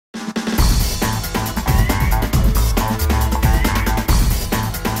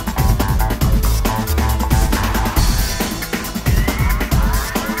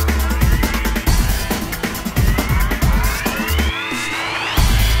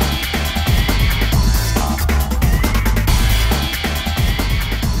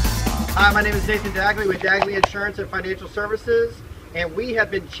Hi, my name is Nathan Dagley with Dagley Insurance and Financial Services, and we have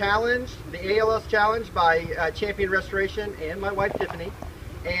been challenged, the ALS challenge, by Champion Restoration and my wife Tiffany.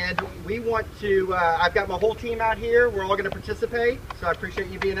 And we want to, I've got my whole team out here. We're all going to participate, so I appreciate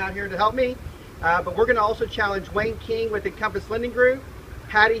you being out here to help me. But we're going to also challenge Wayne King with the Compass Lending Group,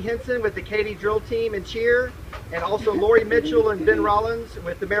 Patty Henson with the Katy Drill Team and Cheer, and also Lori Mitchell and Ben Rollins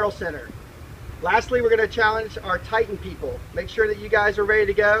with the Merrill Center. Lastly, we're going to challenge our Titan people. Make sure that you guys are ready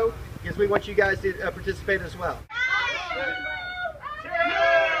to go, because we want you guys to participate as well.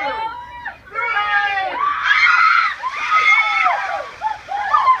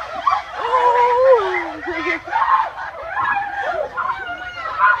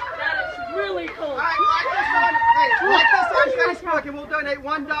 Really cool. All right, like this on Facebook, and we'll donate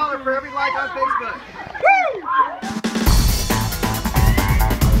 $1 for every like on Facebook. Woo!